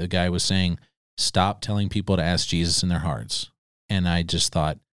essentially the guy was saying, stop telling people to ask Jesus in their hearts. And I just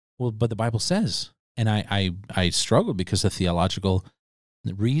thought, well, but the Bible says. And I struggled because the theological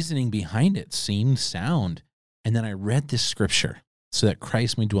reasoning behind it seemed sound. And then I read this scripture, so that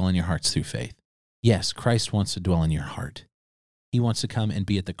Christ may dwell in your hearts through faith. Yes, Christ wants to dwell in your heart. He wants to come and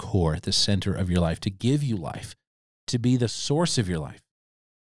be at the core, at the center of your life, to give you life, to be the source of your life.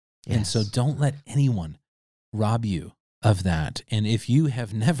 Yes. And so don't let anyone rob you of that. And if you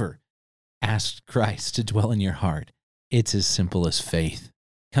have never asked Christ to dwell in your heart, it's as simple as faith,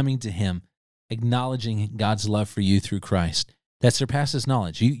 coming to Him, acknowledging God's love for you through Christ that surpasses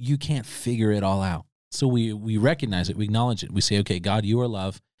knowledge. You can't figure it all out. So we recognize it, we acknowledge it. We say, okay, God, you are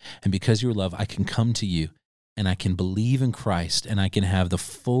love, and because you are love, I can come to you, and I can believe in Christ, and I can have the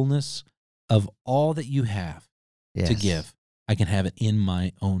fullness of all that you have to give. I can have it in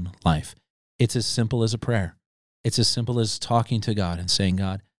my own life. It's as simple as a prayer. It's as simple as talking to God and saying,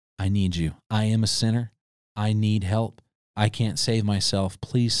 God, I need you. I am a sinner. I need help. I can't save myself.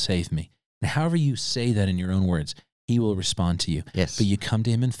 Please save me. And however you say that in your own words, he will respond to you. Yes. But you come to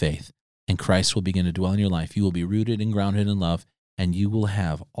him in faith, and Christ will begin to dwell in your life. You will be rooted and grounded in love, and you will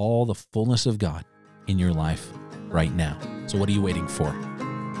have all the fullness of God in your life right now. So what are you waiting for?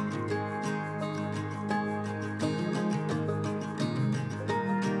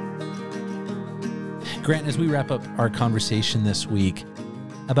 Grant, as we wrap up our conversation this week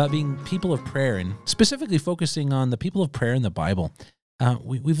about being people of prayer and specifically focusing on the people of prayer in the Bible,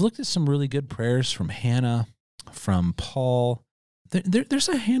 we've looked at some really good prayers from Hannah, from Paul. There's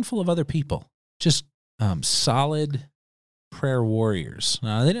a handful of other people, just solid prayer warriors.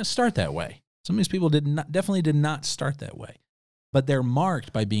 They didn't start that way. Some of these people definitely did not start that way, but they're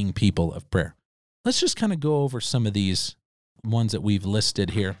marked by being people of prayer. Let's just kind of go over some of these ones that we've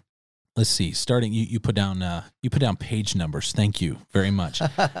listed here. Let's see. Starting, you put down page numbers. Thank you very much.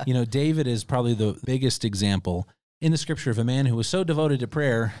 David is probably the biggest example in the scripture of a man who was so devoted to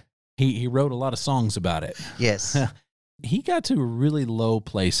prayer. He wrote a lot of songs about it. Yes. He got to a really low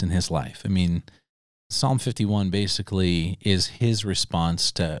place in his life. I mean, Psalm 51 basically is his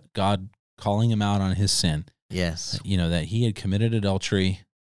response to God calling him out on his sin. Yes. That he had committed adultery,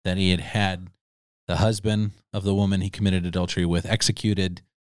 that he had the husband of the woman he committed adultery with executed,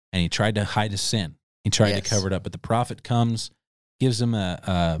 and he tried to hide his sin. He tried to cover it up. But the prophet comes, gives him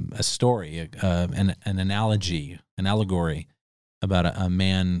a story, an analogy, an allegory about a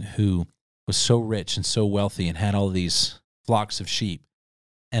man who was so rich and so wealthy and had all these flocks of sheep.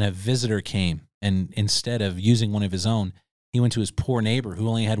 And a visitor came, and instead of using one of his own, he went to his poor neighbor who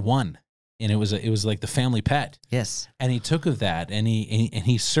only had one. And it was like the family pet. Yes. And he took of that, and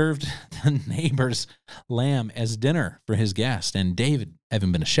he served the neighbor's lamb as dinner for his guest. And David,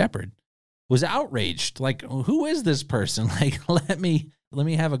 having been a shepherd, was outraged. Like, who is this person? Like, let me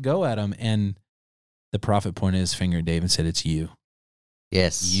have a go at him. And the prophet pointed his finger at David and said, "It's you.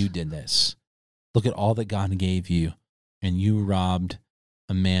 Yes. You did this. Look at all that God gave you, and you robbed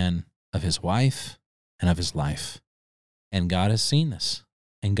a man of his wife and of his life. And God has seen this.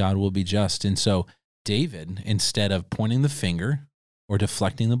 And God will be just." And so David, instead of pointing the finger or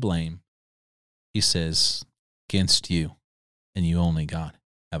deflecting the blame, he says, "Against you and you only, God,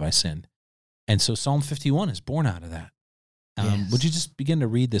 have I sinned." And so Psalm 51 is born out of that. Yes. Would you just begin to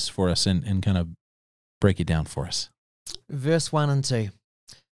read this for us and kind of break it down for us? Verse 1 and 2.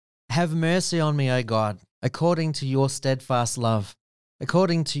 Have mercy on me, O God, according to your steadfast love.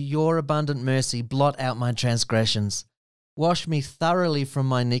 According to your abundant mercy, blot out my transgressions. Wash me thoroughly from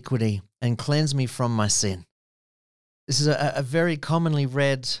my iniquity and cleanse me from my sin. This is a very commonly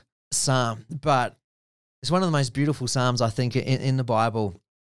read psalm, but it's one of the most beautiful psalms, I think, in the Bible,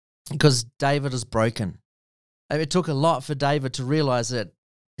 because David is broken. It took a lot for David to realize that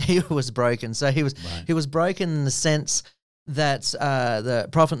he was broken. So he was broken in the sense that the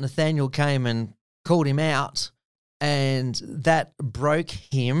prophet Nathaniel came and called him out, and that broke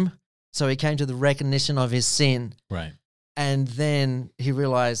him. So he came to the recognition of his sin. Right. And then he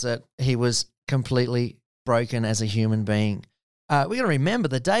realized that he was completely broken as a human being. We got to remember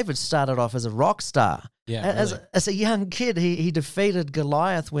that David started off as a rock star. Yeah, as a young kid, he defeated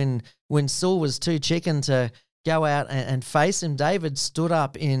Goliath when Saul was too chicken to go out and face him. David stood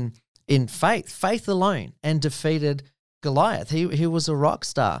up in faith alone, and defeated Goliath. He was a rock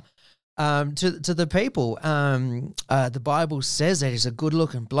star. To the people, the Bible says that he's a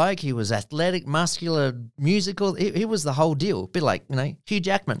good-looking bloke. He was athletic, muscular, musical. He was the whole deal. A bit like, Hugh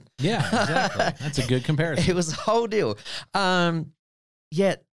Jackman. Yeah, exactly. That's a good comparison. It was the whole deal.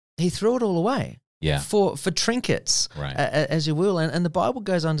 Yet he threw it all away. Yeah. For trinkets, right, as you will. And the Bible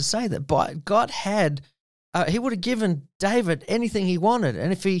goes on to say that God had, he would have given David anything he wanted.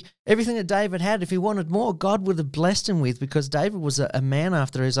 And everything that David had, if he wanted more, God would have blessed him with, because David was a man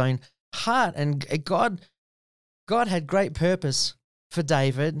after his own heart. And God had great purpose for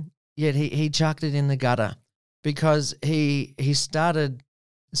David, yet he chucked it in the gutter because he started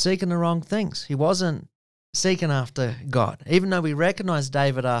seeking the wrong things. He wasn't seeking after God. Even though we recognize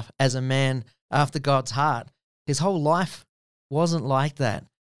David as a man after God's heart, his whole life wasn't like that.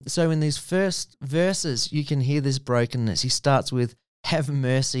 So in these first verses, you can hear this brokenness. He starts with, "Have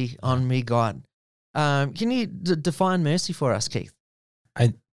mercy on me, God." Can you define mercy for us, Keith?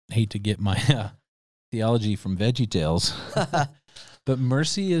 I hate to get my theology from VeggieTales, but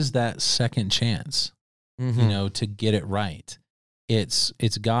mercy is that second chance, to get it right.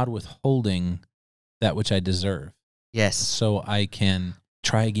 It's God withholding that which I deserve. Yes. So I can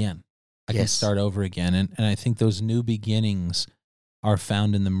try again. I can start over again. And I think those new beginnings are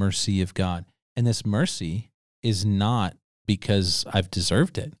found in the mercy of God. And this mercy is not because I've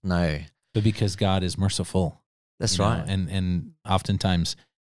deserved it, No, but because God is merciful. that's you know, right. And oftentimes,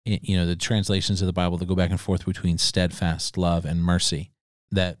 the translations of the Bible that go back and forth between steadfast love and mercy,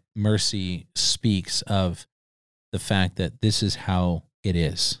 that mercy speaks of the fact that this is how it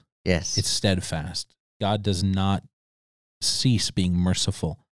is. Yes. It's steadfast. God does not cease being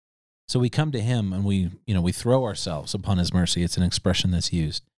merciful. So we come to him and we throw ourselves upon his mercy. It's an expression that's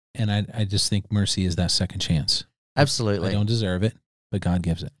used. And I just think mercy is that second chance. Absolutely. I don't deserve it, but God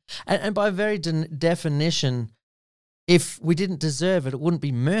gives it. And by very definition, if we didn't deserve it, it wouldn't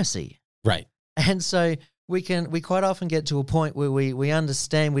be mercy. Right. And so we quite often get to a point where we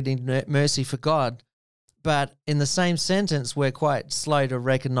understand we need mercy for God, but in the same sentence, we're quite slow to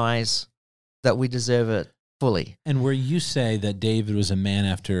recognize that we deserve it fully. And where you say that David was a man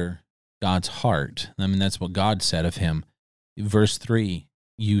after God's heart, I mean, that's what God said of him. Verse 3,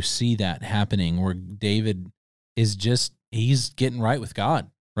 you see that happening where David is he's getting right with God,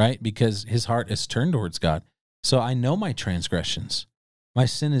 right? Because his heart is turned towards God. So I know my transgressions. My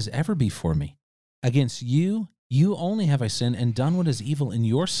sin is ever before me. Against you only have I sinned and done what is evil in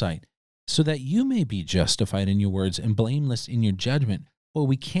your sight, so that you may be justified in your words and blameless in your judgment. Well,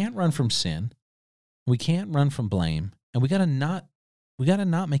 we can't run from sin. We can't run from blame. And we got to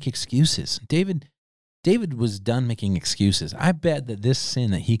not make excuses. David was done making excuses. I bet that this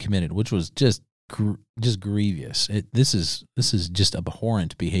sin that he committed, which was just grievous, this is just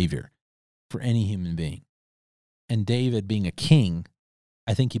abhorrent behavior for any human being. And David, being a king,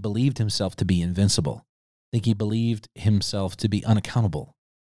 I think he believed himself to be invincible. I think he believed himself to be unaccountable,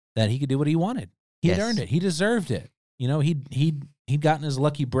 that he could do what he wanted. He'd earned it. He deserved it. He'd gotten his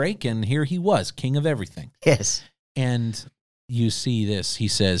lucky break, and here he was, king of everything. Yes. And you see this, he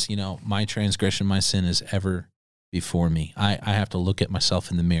says, my transgression, my sin is ever before me. I have to look at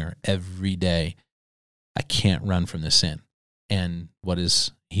myself in the mirror every day. I can't run from the sin. And what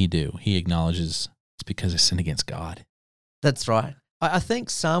does he do? He acknowledges it's because I sinned against God. That's right. I think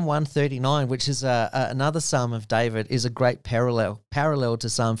Psalm 139, which is another Psalm of David, is a great parallel to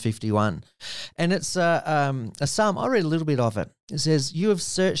Psalm 51. And it's a Psalm, I'll read a little bit of it. It says, "You have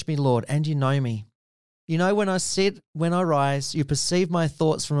searched me, Lord, and you know me. You know when I sit, when I rise, you perceive my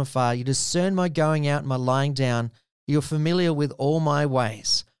thoughts from afar. You discern my going out and my lying down. You're familiar with all my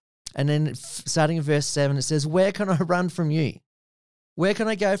ways." And then starting in verse 7, it says, "Where can I run from you? Where can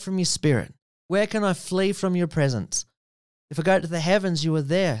I go from your spirit? Where can I flee from your presence? If I go to the heavens, you are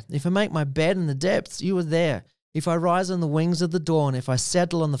there. If I make my bed in the depths, you are there. If I rise on the wings of the dawn, if I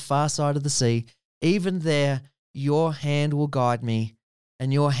settle on the far side of the sea, even there your hand will guide me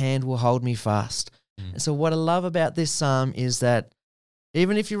and your hand will hold me fast." And so what I love about this psalm is that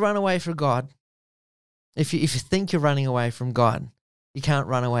even if you run away from God, if you think you're running away from God, you can't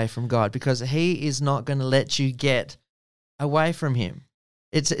run away from God, because he is not going to let you get away from him.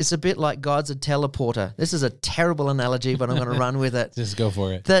 It's a bit like God's a teleporter. This is a terrible analogy, but I'm going to run with it. Just go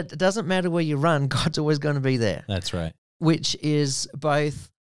for it. That it doesn't matter where you run, God's always going to be there. That's right. Which is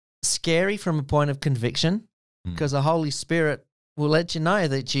both scary from a point of conviction, because the Holy Spirit will let you know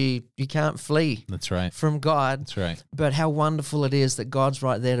that you can't flee. That's right. From God. That's right. But how wonderful it is that God's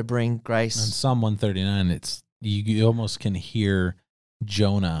right there to bring grace. In Psalm 139, you almost can hear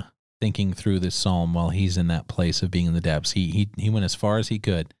Jonah thinking through this psalm while he's in that place of being in the depths. He went as far as he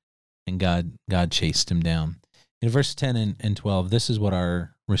could, and God chased him down. In verse 10 and 12, this is what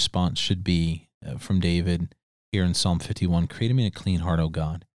our response should be from David here in Psalm 51. "Create in me a clean heart, O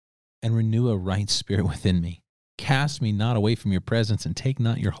God, and renew a right spirit within me. Cast me not away from your presence, and take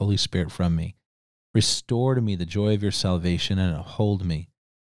not your Holy Spirit from me. Restore to me the joy of your salvation, and uphold me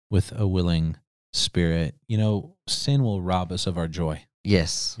with a willing spirit." Sin will rob us of our joy.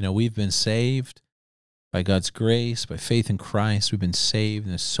 Yes. We've been saved by God's grace, by faith in Christ. We've been saved,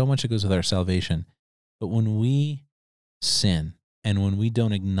 and there's so much that goes with our salvation. But when we sin, and when we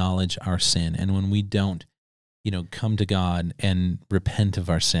don't acknowledge our sin, and when we don't, come to God and repent of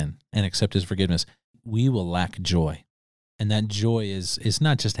our sin and accept his forgiveness, we will lack joy. And that joy is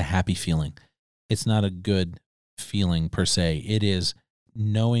not just a happy feeling. It's not a good feeling per se. It is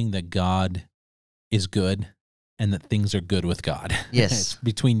knowing that God is good and that things are good with God. Yes. It's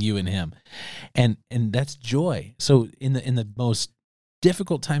between you and him. And that's joy. So in the most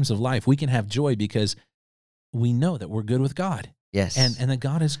difficult times of life, we can have joy because we know that we're good with God. Yes. And that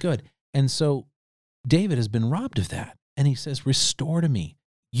God is good. And so David has been robbed of that. And he says, "Restore to me.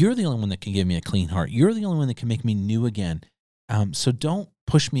 You're the only one that can give me a clean heart. You're the only one that can make me new again. So don't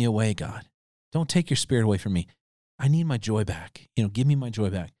push me away, God. Don't take your spirit away from me. I need my joy back. Give me my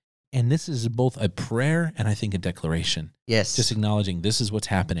joy back." And this is both a prayer and I think a declaration. Yes. Just acknowledging this is what's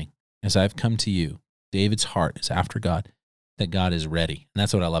happening as I've come to you. David's heart is after God, that God is ready. And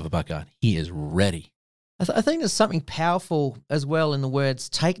that's what I love about God. He is ready. I think there's something powerful as well in the words,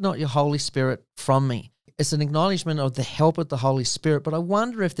 take not your Holy Spirit from me. It's an acknowledgement of the help of the Holy Spirit, but I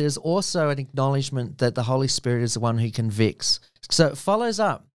wonder if there's also an acknowledgement that the Holy Spirit is the one who convicts. So it follows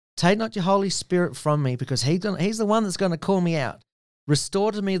up, take not your Holy Spirit from me, because he's the one that's going to call me out.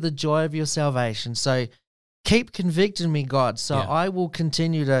 Restore to me the joy of your salvation. So keep convicting me, God, so I will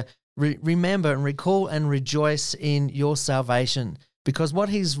continue to remember and recall and rejoice in your salvation, because what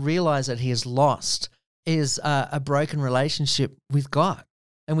he's realized that he has lost is a broken relationship with God.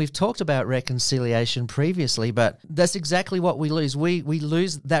 And we've talked about reconciliation previously, but that's exactly what we lose. We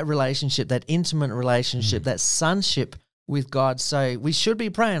lose that relationship, that intimate relationship, that sonship with God. So we should be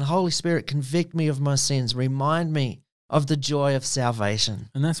praying, Holy Spirit, convict me of my sins. Remind me of the joy of salvation.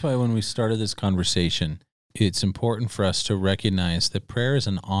 And that's why when we started this conversation, it's important for us to recognize that prayer is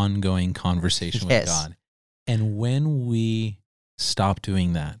an ongoing conversation with God. And when we stop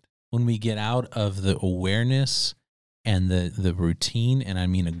doing that, when we get out of the awareness and the routine, and I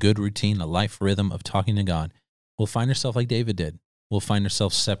mean a good routine, a life rhythm of talking to God, we'll find ourselves like David did. We'll find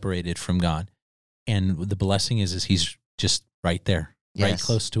ourselves separated from God. And the blessing is he's just right there, right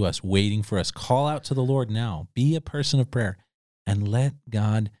close to us, waiting for us. Call out to the Lord now. Be a person of prayer and let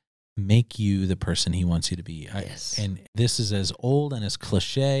God make you the person he wants you to be. And this is as old and as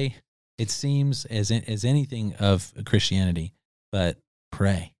cliche, it seems, as anything of Christianity, but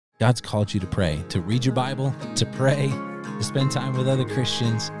pray. God's called you to pray, to read your Bible, to pray, to spend time with other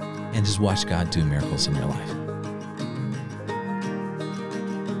Christians, and just watch God do miracles in your life.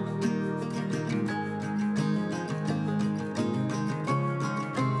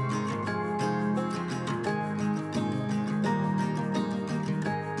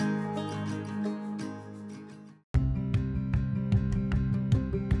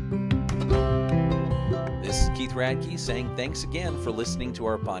 This is Keith Radke saying thanks again for listening to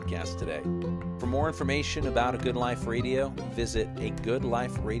our podcast today. For more information about A Good Life Radio, visit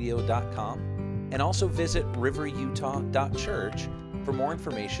agoodliferadio.com and also visit riverutah.church for more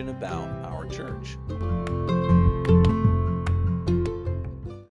information about our church.